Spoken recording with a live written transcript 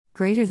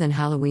Greater than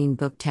Halloween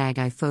book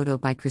tag photo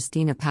by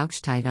Christina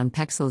Pauchtite on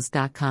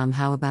Pexels.com.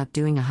 How about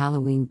doing a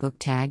Halloween book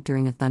tag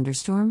during a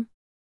thunderstorm?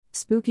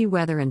 Spooky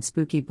weather and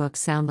spooky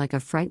books sound like a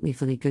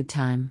frightfully good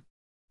time.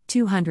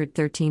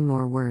 213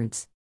 more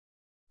words.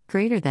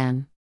 Greater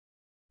than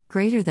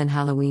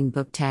Halloween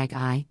book tag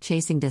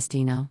chasing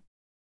destino.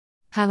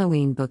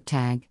 Halloween book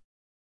tag.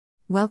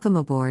 Welcome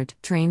aboard,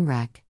 train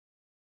wreck.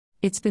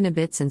 It's been a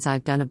bit since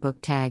I've done a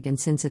book tag, and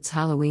since it's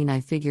Halloween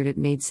I figured it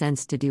made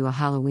sense to do a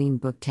Halloween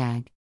book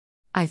tag.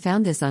 I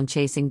found this on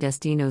Chasing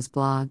Destino's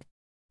blog.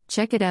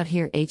 Check it out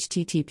here,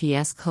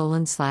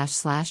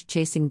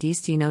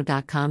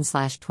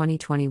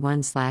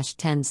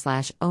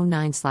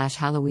 https://chasingdestino.com/2021/10/09/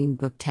 Halloween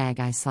book tag .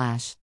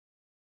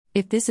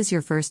 If this is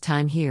your first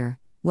time here,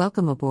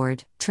 welcome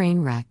aboard,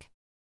 train wreck.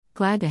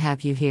 Glad to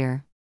have you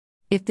here.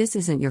 If this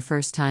isn't your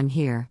first time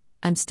here,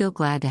 I'm still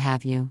glad to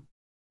have you.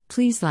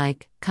 Please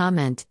like,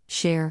 comment,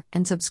 share,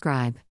 and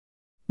subscribe.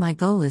 My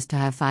goal is to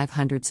have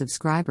 500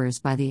 subscribers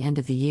by the end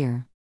of the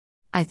year.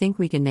 I think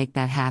we can make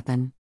that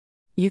happen.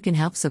 You can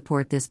help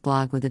support this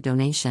blog with a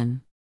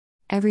donation.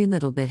 Every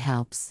little bit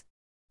helps.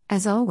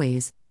 As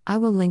always, I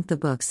will link the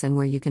books and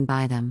where you can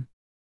buy them.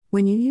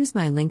 When you use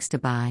my links to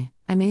buy,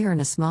 I may earn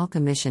a small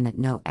commission at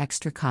no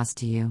extra cost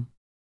to you.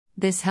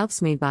 This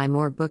helps me buy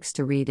more books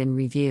to read and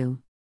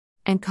review.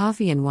 And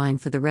coffee and wine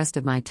for the rest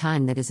of my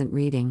time that isn't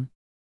reading.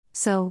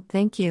 So,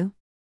 thank you.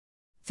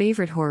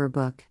 Favorite horror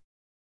book?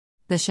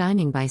 The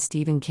Shining by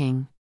Stephen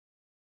King.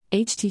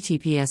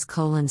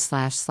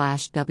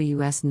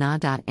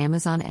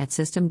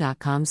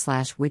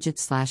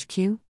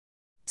 https://ws.na.amazon@system.com/widget/q.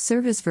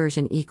 Service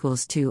version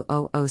equals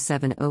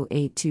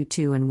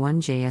 200708222 and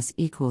 1JS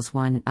equals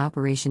 1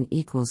 operation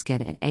equals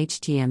get at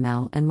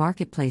HTML and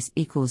marketplace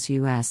equals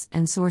US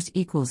and source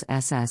equals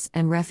SS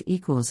and ref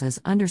equals as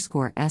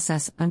underscore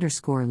SS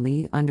underscore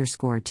Lee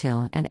underscore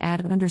till and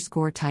add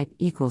underscore type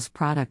equals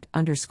product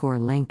underscore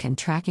link and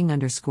tracking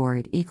underscore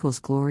it equals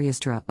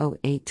glorioustra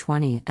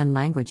 0820 and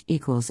language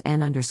equals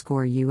N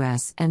underscore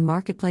US and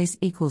marketplace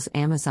equals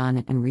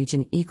Amazon and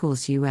region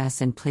equals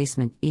US and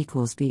placement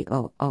equals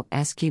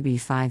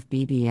BOOSQB5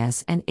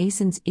 BBS and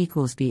ASINs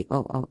equals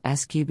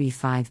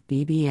BOOSQB5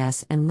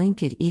 BBS and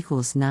linked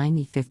equals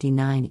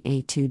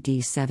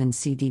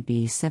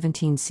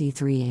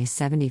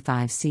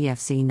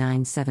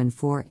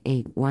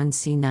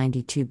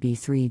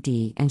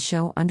 9059A2D7CDB17C3A75CFC9748 and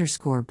show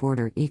underscore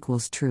border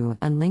equals true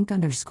and link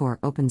underscore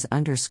opens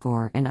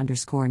underscore and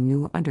underscore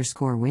new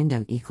underscore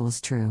window equals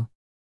true.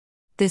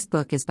 This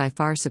book is by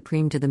far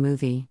supreme to the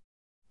movie.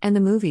 And the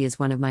movie is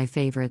one of my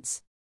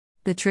favorites.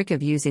 The trick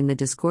of using the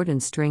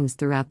discordant strings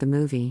throughout the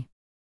movie.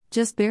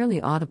 Just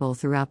barely audible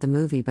throughout the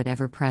movie but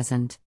ever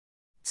present.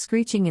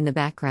 Screeching in the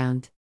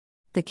background.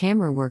 The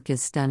camera work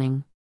is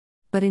stunning.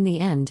 But in the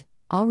end,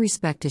 all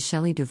respect to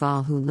Shelley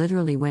Duvall, who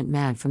literally went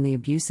mad from the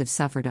abuse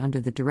suffered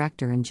under the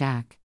director and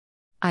Jack.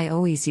 I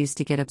always used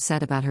to get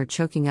upset about her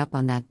choking up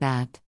on that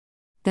bat.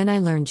 Then I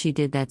learned she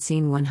did that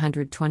scene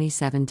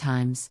 127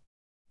 times.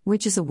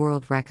 Which is a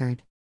world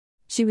record.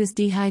 She was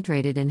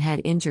dehydrated and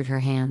had injured her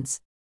hands.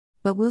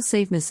 But we'll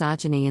save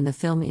misogyny in the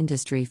film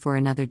industry for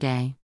another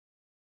day.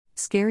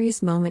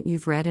 Scariest moment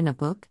you've read in a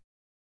book?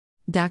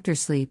 Dr.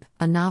 Sleep,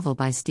 a novel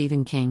by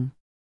Stephen King.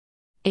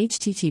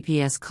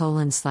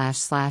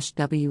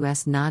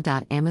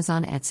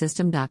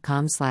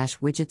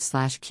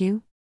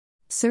 https://ws.na.amazon@system.com/widget/q.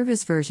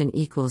 Service version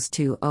equals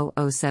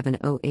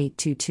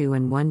 200708222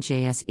 and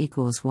 1JS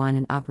equals 1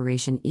 and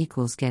operation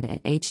equals get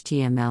at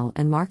HTML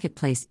and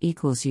marketplace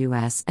equals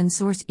US and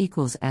source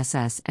equals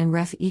SS and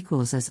ref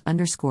equals as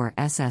underscore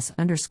SS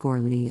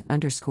underscore Lee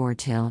underscore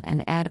till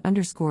and add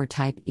underscore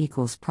type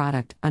equals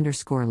product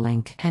underscore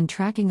link and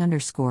tracking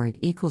underscore it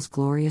equals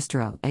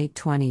glorioustra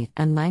 820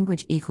 and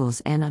language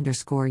equals N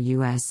underscore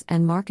US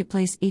and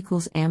marketplace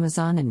equals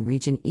Amazon and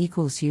region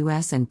equals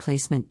US and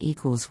placement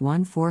equals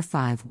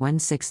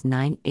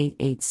 14516988860 and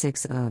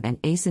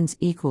ASINs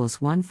equals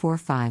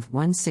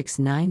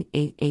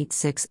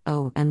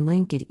 14516988860 and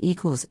linked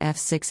equals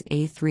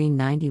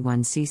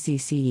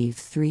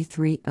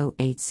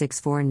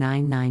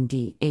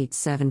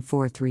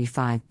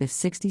F6A391CCCE33086499D87435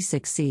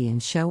 BIF66C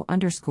and show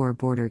underscore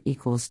border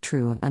equals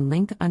true and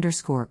link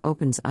underscore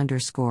opens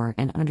underscore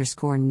and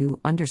underscore new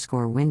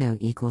underscore window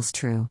equals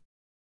true.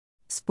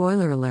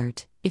 Spoiler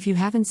alert, if you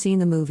haven't seen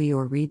the movie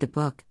or read the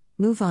book,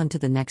 move on to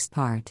the next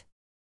part.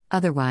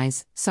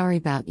 Otherwise, sorry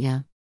about ya.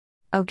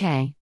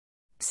 Okay.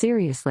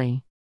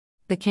 Seriously.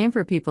 The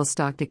camper people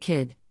stalked a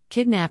kid,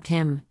 kidnapped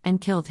him,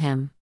 and killed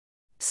him.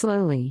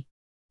 Slowly.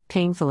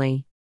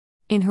 Painfully.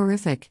 In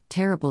horrific,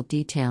 terrible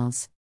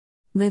details.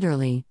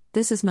 Literally,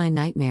 this is my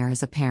nightmare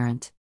as a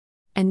parent.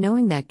 And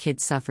knowing that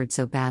kid suffered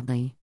so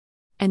badly.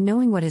 And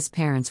knowing what his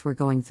parents were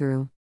going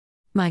through.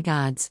 My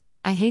gods,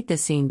 I hate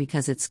this scene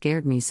because it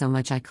scared me so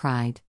much I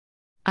cried.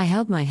 I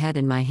held my head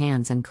in my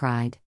hands and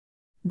cried.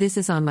 This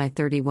is on my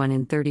 31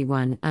 in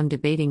 31, I'm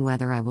debating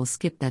whether I will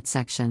skip that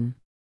section.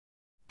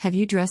 Have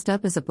you dressed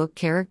up as a book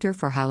character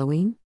for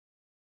Halloween?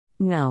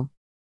 No.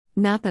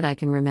 Not that I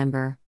can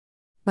remember.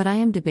 But I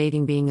am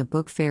debating being a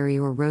book fairy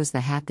or Rose the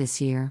Hat this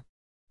year.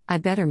 I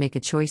better make a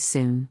choice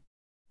soon.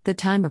 The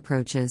time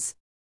approaches.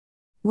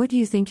 What do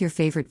you think your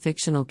favorite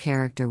fictional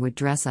character would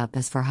dress up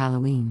as for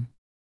Halloween?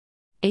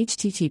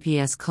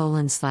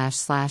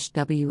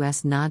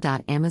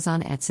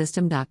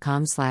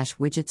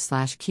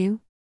 https://ws.na.amazon@system.com/widget/q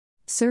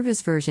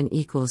Service version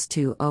equals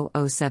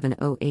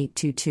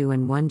 200708222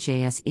 and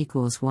 1JS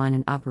equals 1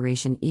 and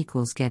operation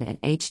equals get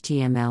at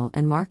HTML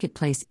and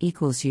marketplace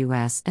equals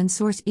US and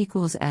source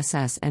equals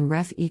SS and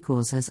ref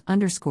equals as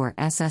underscore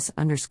SS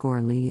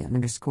underscore Lee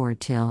underscore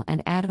till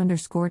and add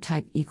underscore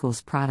type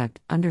equals product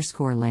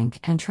underscore link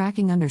and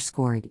tracking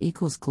underscore it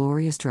equals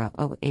glorioustra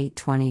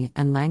 0820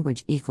 and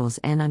language equals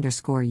N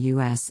underscore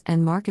US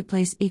and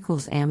marketplace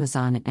equals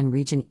Amazon and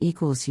region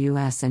equals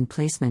US and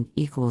placement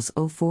equals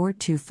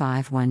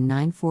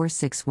 042519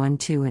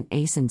 94612 and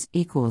ASINs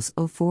equals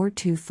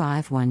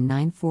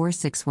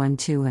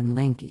 0425194612 and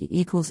link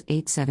equals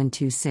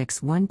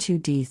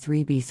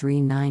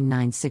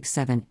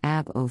 872612D3B39967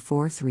 AB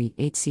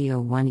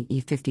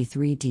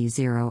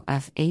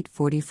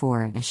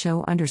 0438CO1E53D0F844 and a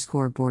show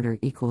underscore border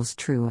equals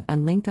true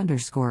and linked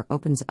underscore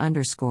opens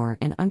underscore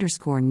and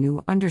underscore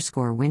new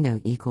underscore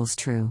window equals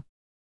true.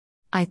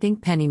 I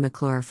think Penny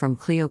McClure from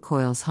Cleo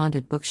Coyle's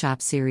Haunted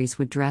Bookshop series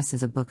would dress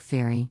as a book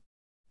fairy.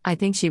 I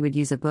think she would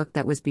use a book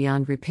that was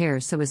beyond repair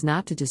so as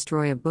not to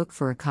destroy a book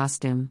for a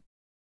costume.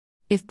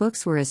 If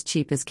books were as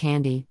cheap as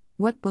candy,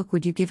 what book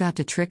would you give out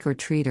to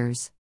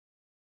trick-or-treaters?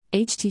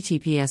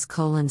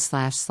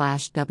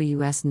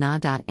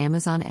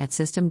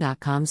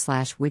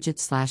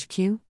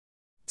 https://ws.na.amazon@system.com/widget/q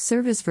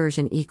Service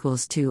version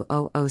equals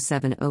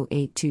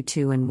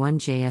 200708222 and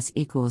 1JS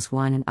equals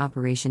 1 and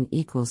operation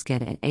equals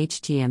get at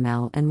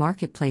HTML and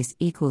marketplace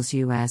equals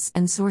US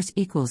and source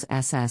equals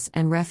SS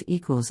and ref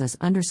equals as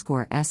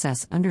underscore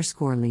SS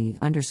underscore Lee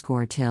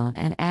underscore till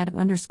and add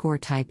underscore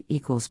type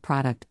equals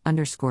product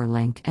underscore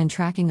link and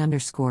tracking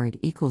underscore it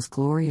equals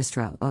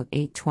glorioustra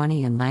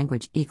 0820 and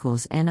language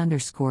equals N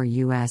underscore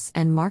US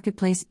and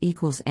marketplace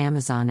equals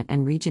Amazon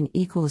and region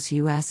equals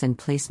US and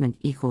placement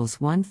equals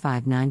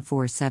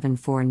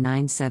 15947499760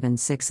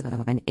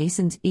 and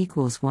ASINs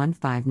equals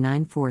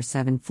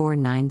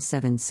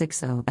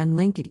 15947499760 and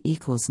link it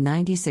equals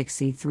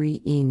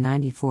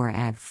 96C3E94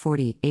 AB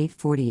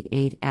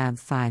 4848 AB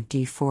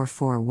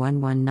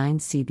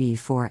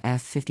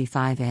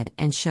 5D44119CB4F55 ed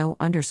and show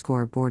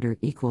underscore border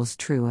equals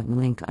true and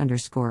link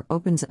underscore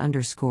opens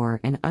underscore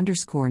and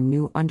underscore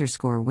new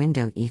underscore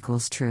window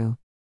equals true.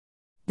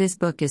 This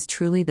book is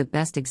truly the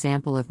best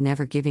example of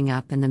never giving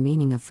up and the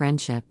meaning of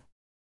friendship.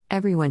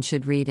 Everyone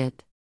should read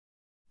it.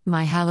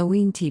 My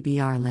Halloween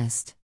TBR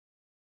list.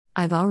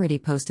 I've already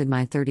posted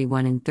my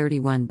 31 and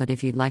 31, but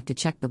if you'd like to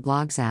check the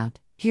blogs out,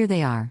 here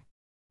they are.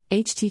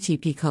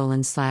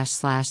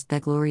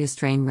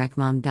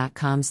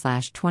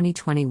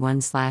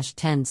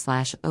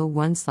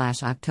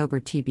 http://theglorioustrainrecmom.com/2021/10/01/October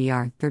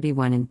TBR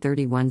 31 and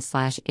 31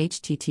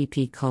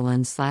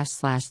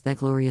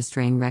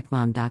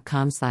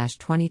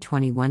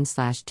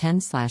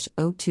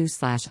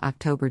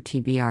 http://theglorioustrainrecmom.com/2021/10/02/October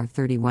TBR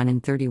 31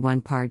 and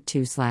 31 part 2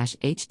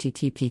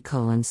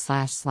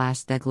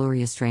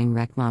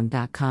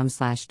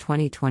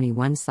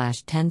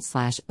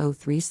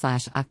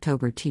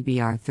 http://theglorioustrainrecmom.com/2021/10/03/October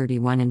TBR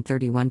 31 and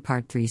 31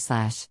 part 3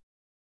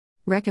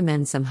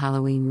 Recommend some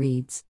Halloween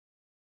reads.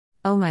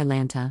 Oh my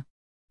Lanta.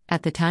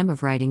 At the time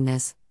of writing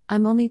this,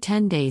 I'm only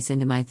 10 days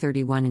into my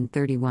 31 and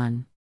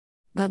 31.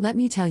 But let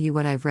me tell you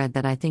what I've read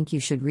that I think you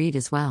should read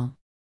as well.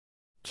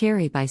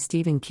 Carrie by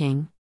Stephen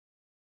King.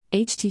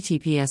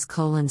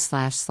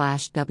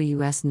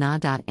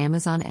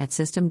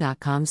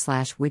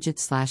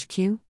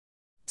 https://ws.na.amazon@system.com/widget/q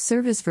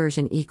Service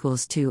version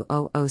equals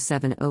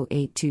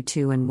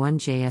 200708222 and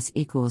 1JS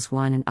equals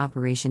 1 and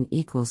operation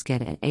equals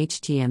get at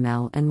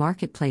HTML and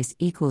marketplace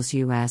equals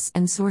US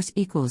and source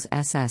equals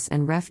SS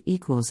and ref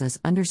equals as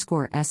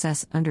underscore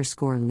SS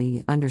underscore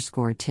Lee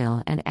underscore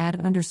till and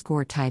add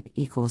underscore type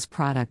equals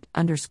product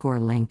underscore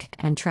link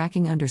and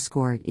tracking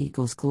underscore it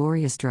equals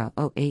glorioustra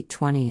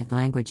 0820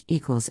 language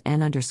equals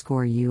N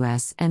underscore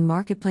US and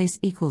marketplace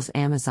equals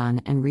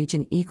Amazon and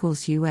region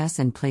equals US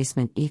and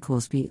placement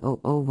equals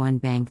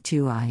B001 Bank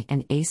 2I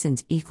and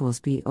ASINs equals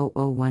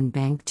B001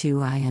 Bank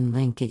 2I and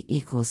link it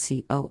equals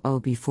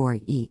COO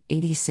B4E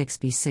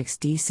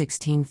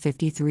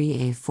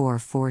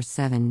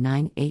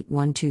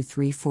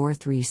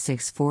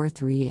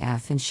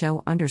 86B6D1653A4479812343643F and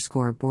show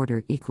underscore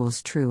border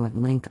equals true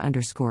and link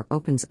underscore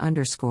opens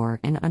underscore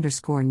and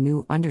underscore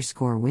new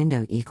underscore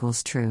window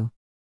equals true.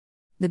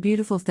 The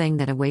Beautiful Thing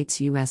That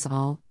Awaits US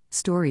All,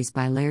 Stories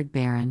by Laird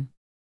Barron.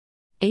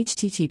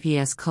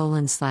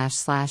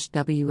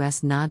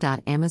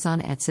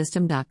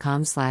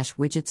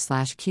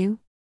 https://ws.na.amazon@system.com/widget/q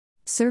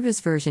Service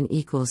version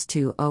equals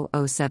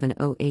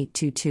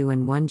 20070822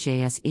 and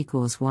 1JS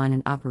equals 1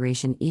 and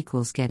operation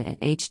equals get at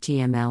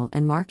HTML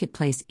and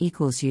marketplace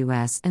equals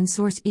US and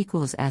source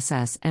equals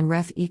SS and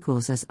ref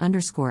equals as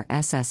underscore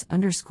SS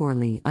underscore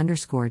Lee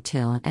underscore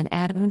till and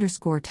add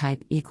underscore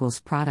type equals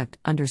product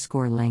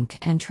underscore link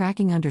and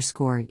tracking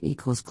underscore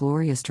equals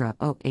Gloriastra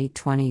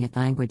 0820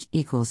 language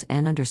equals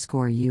N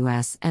underscore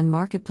US and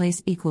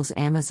marketplace equals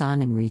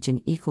Amazon and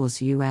region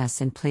equals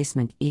US and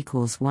placement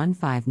equals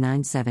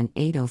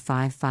 159780553X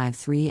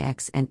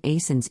and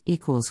ASINs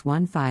equals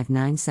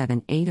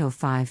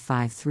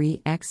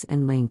 159780553X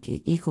and link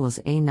equals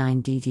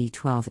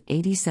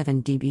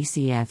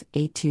A9DD1287DBCF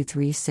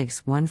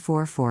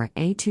 8236144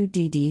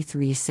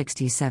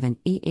 A2DD367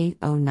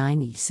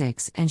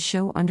 E809E6 and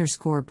show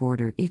underscore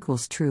border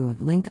equals true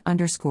link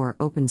underscore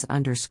opens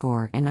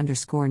underscore and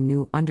underscore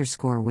new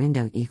underscore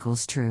window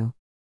equals true.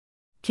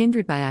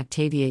 Kindred by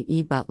Octavia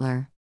E.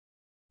 Butler.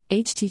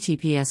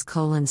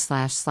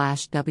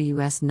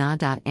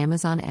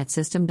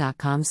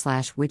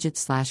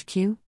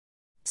 https://ws.na.amazon@system.com/widget/q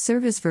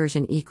Service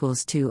version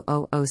equals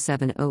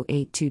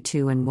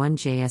 20070822 and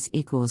 1JS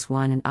equals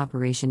 1 and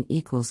operation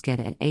equals get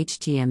at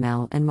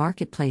HTML and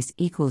marketplace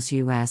equals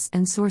US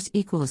and source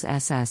equals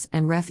SS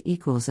and ref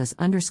equals as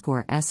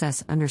underscore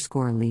SS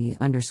underscore Lee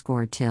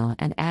underscore till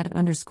and add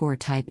underscore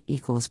type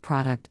equals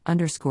product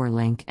underscore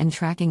link and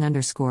tracking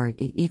underscore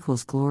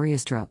equals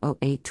Gloriastra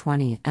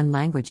 0820 and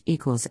language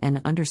equals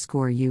N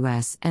underscore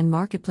US and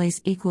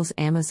marketplace equals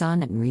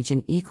Amazon and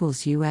region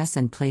equals US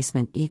and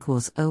placement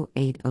equals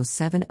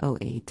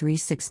 080708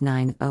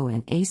 3690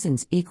 and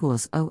ASINs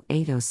equals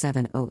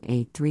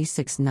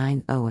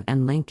 0807083690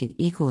 and link it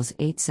equals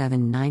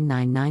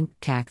 87999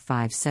 CAC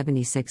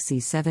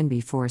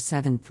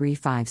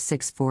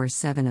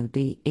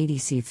 576C7B47356470D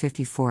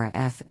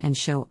 80C54F and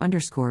show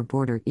underscore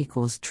border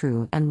equals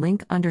true and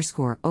link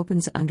underscore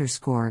opens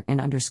underscore and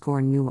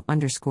underscore new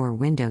underscore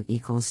window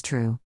equals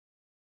true.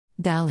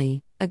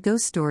 Dali, a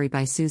ghost story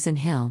by Susan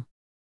Hill.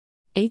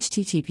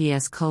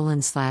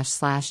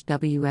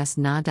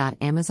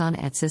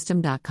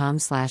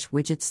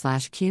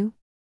 https://ws.na.amazon@system.com/widget/q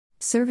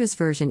Service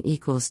version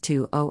equals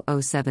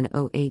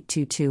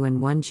 20070822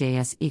 and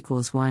 1JS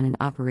equals 1 and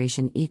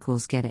operation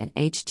equals get at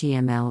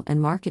HTML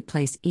and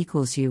marketplace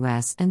equals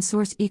US and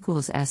source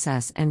equals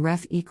SS and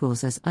ref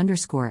equals as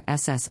underscore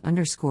SS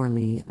underscore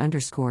Lee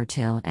underscore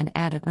till and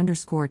add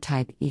underscore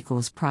type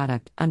equals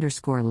product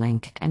underscore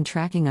link and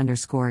tracking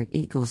underscore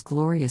equals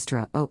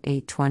Gloriastra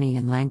 0820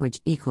 and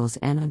language equals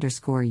N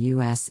underscore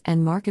US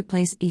and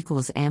marketplace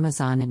equals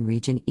Amazon and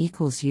region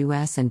equals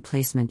US and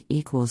placement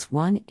equals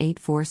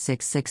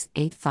 18466855753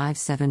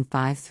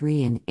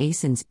 and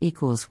ASINs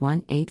equals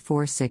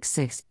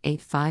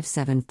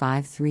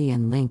 18466855753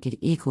 and link it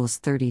equals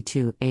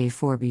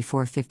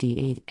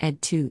 32A4B458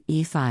 ed2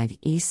 E5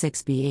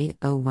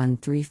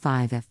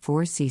 E6B80135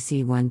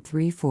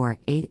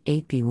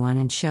 F4CC13488B1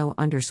 and show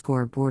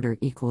underscore border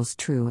equals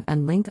true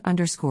and link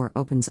underscore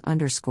opens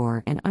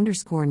underscore and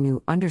underscore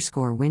new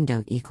underscore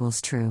window equals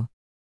true.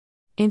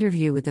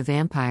 Interview with the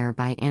Vampire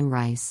by Anne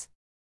Rice.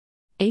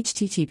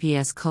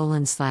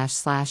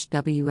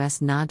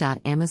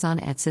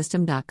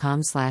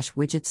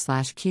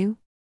 https://ws.na.amazon@system.com/widget/q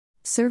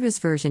Service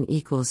version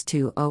equals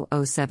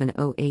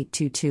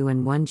 20070822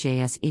 and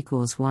 1JS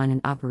equals 1 and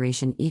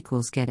operation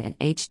equals get at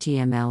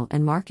HTML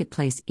and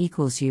marketplace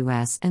equals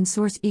US and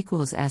source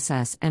equals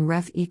SS and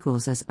ref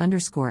equals as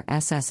underscore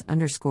SS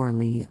underscore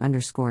Lee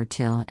underscore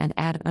till and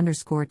add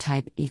underscore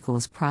type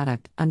equals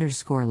product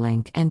underscore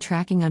link and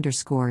tracking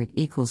underscore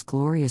equals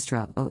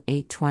Gloriastra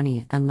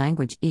 0820 and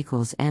language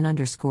equals N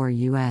underscore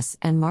US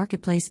and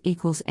marketplace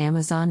equals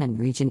Amazon and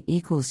region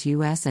equals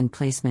US and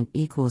placement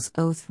equals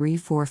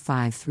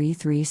 034533376662 and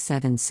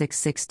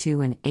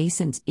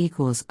ASINs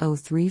equals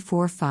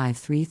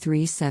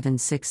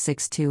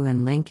 0345337662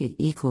 and link it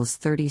equals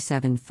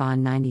 37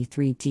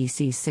 FON93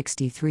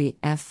 DC63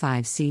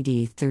 F5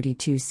 CD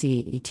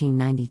 32C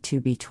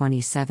 1892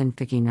 B27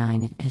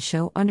 59 and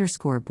show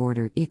underscore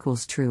border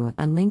equals true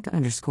and link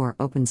underscore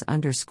opens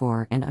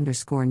underscore and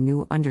underscore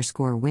new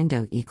underscore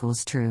window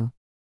equals true.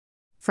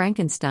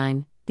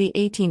 Frankenstein, the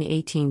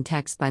 1818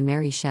 text by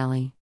Mary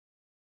Shelley.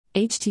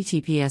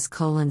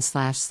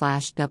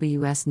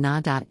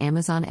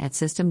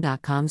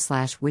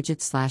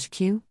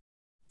 https://ws.na.amazon@system.com/widget/q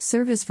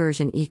Service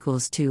version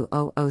equals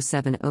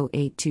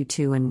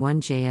 20070822 and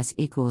 1JS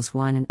equals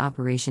 1 and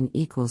operation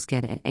equals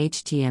get at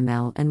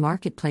HTML and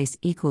marketplace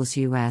equals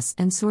US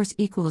and source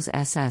equals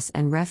SS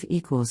and ref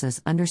equals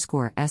as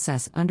underscore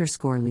SS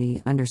underscore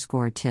Lee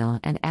underscore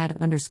till and add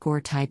underscore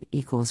type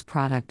equals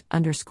product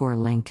underscore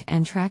link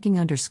and tracking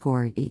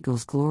underscore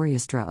equals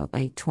Gloriastra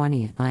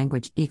 0820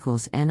 language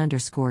equals N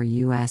underscore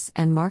US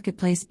and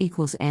marketplace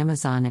equals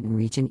Amazon and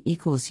region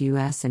equals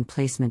US and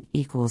placement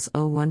equals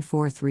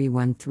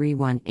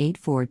 01431318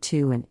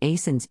 31842 and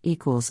ASINs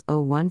equals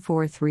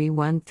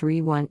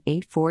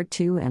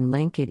 01431318842 and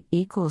link it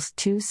equals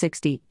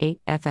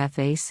 268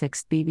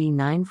 FFA6BB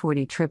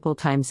 940 triple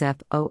times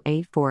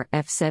F084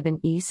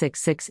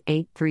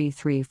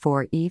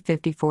 F7E6683334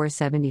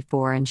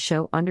 E5474 and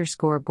show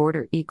underscore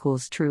border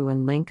equals true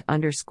and link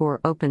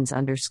underscore opens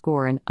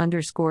underscore and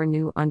underscore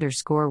new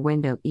underscore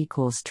window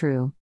equals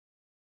true.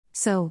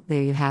 So,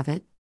 there you have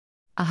it.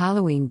 A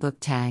Halloween book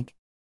tag.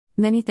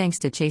 Many thanks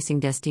to Chasing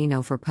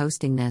Destino for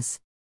posting this.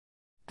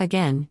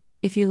 Again,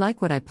 if you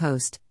like what I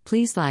post,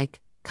 please like,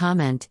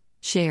 comment,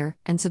 share,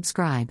 and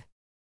subscribe.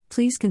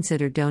 Please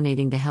consider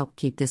donating to help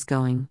keep this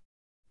going.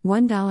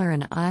 $1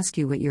 and I'll ask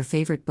you what your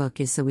favorite book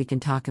is so we can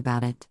talk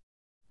about it.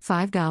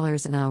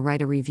 $5 and I'll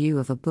write a review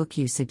of a book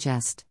you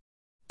suggest.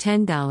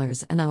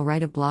 $10 and I'll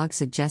write a blog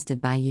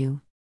suggested by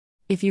you.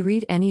 If you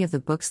read any of the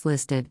books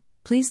listed,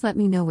 please let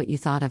me know what you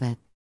thought of it.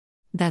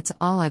 That's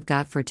all I've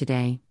got for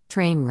today,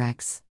 train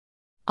wrecks.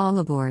 All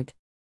aboard.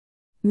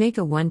 Make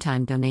a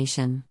one-time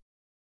donation.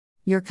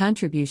 Your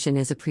contribution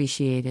is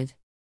appreciated.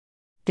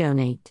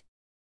 Donate.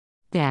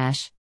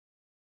 Dash.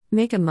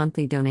 Make a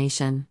monthly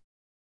donation.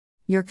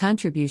 Your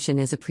contribution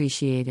is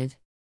appreciated.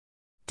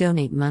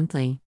 Donate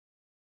monthly.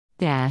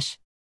 Dash.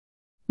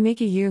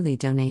 Make a yearly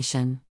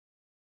donation.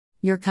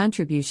 Your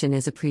contribution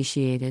is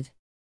appreciated.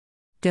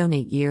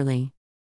 Donate yearly.